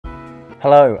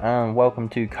Hello and welcome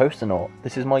to Coasternaut.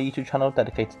 This is my YouTube channel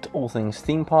dedicated to all things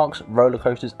theme parks, roller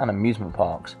coasters and amusement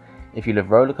parks. If you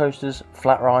love roller coasters,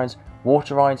 flat rides,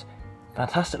 water rides,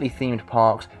 fantastically themed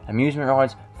parks, amusement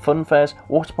rides, fun fairs,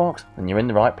 water parks, then you're in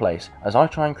the right place, as I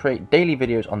try and create daily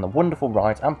videos on the wonderful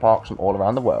rides and parks from all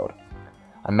around the world.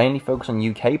 I mainly focus on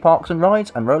UK parks and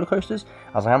rides and roller coasters,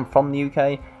 as I am from the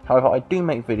UK. However, I do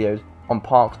make videos on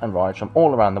parks and rides from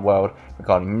all around the world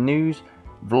regarding news,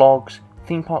 vlogs,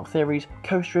 theme park theories,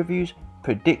 coaster reviews,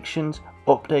 predictions,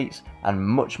 updates and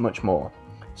much more.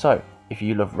 So if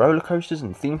you love roller coasters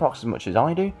and theme parks as much as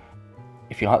I do,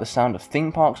 if you like the sound of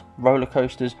theme parks, roller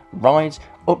coasters, rides,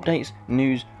 updates,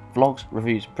 news, vlogs,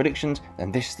 reviews, predictions,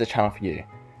 then this is the channel for you.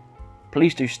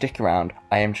 Please do stick around.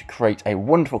 I aim to create a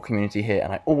wonderful community here,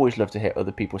 and I always love to hear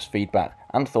other people's feedback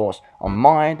and thoughts on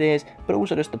my ideas, but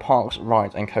also just the parks,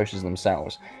 rides and coasters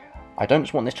themselves. I don't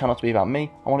just want this channel to be about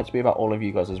me, I want it to be about all of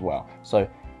you guys as well. So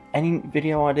any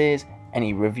video ideas,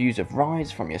 any reviews of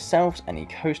rides from yourselves, any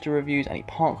coaster reviews, any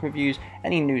park reviews,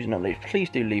 any news and updates, please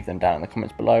do leave them down in the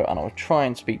comments below, and I will try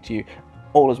and speak to you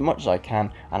all as much as I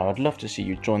can, and I would love to see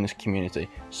you join this community.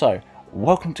 So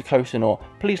welcome to Coasternaut.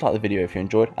 Please like the video if you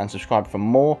enjoyed and subscribe for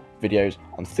more videos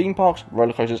on theme parks,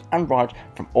 roller coasters and rides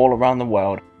from all around the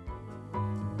world.